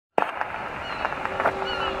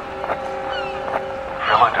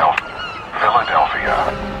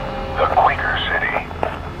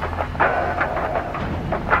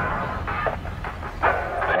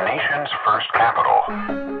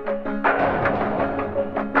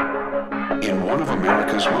one of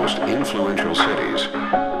America's most influential cities,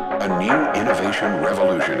 a new innovation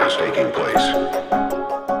revolution is taking place.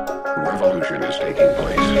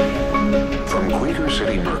 From Quaker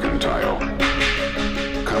City Mercantile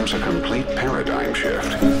comes a complete paradigm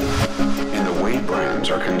shift in the way brands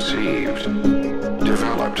are conceived,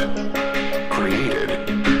 developed, created,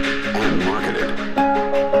 and marketed.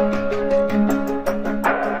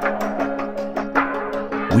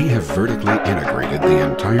 We have vertically integrated the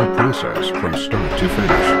entire process from start to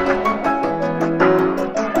finish.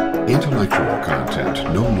 Intellectual content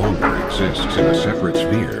no longer exists in a separate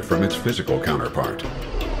sphere from its physical counterpart.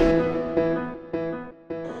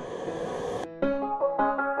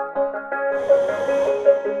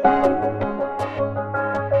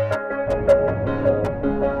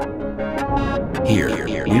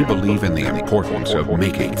 Here, we believe in the importance of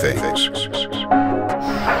making things.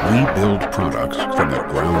 We build products from the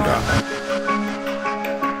ground up.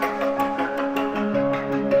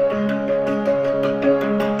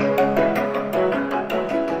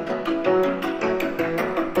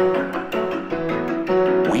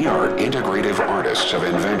 We are integrative artists of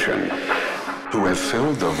invention who have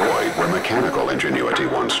filled the void where mechanical ingenuity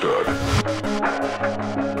once stood.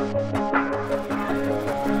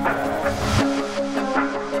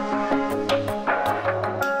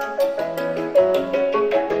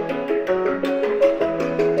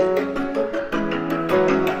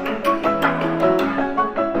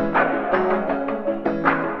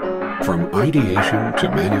 From ideation to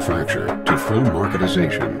manufacture to full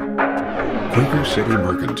marketization, Quaker City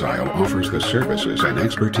Mercantile offers the services and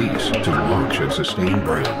expertise to launch and sustain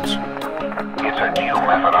brands. It's a new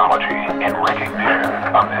methodology in recognition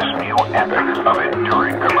of this new epoch of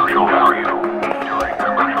enduring commercial value.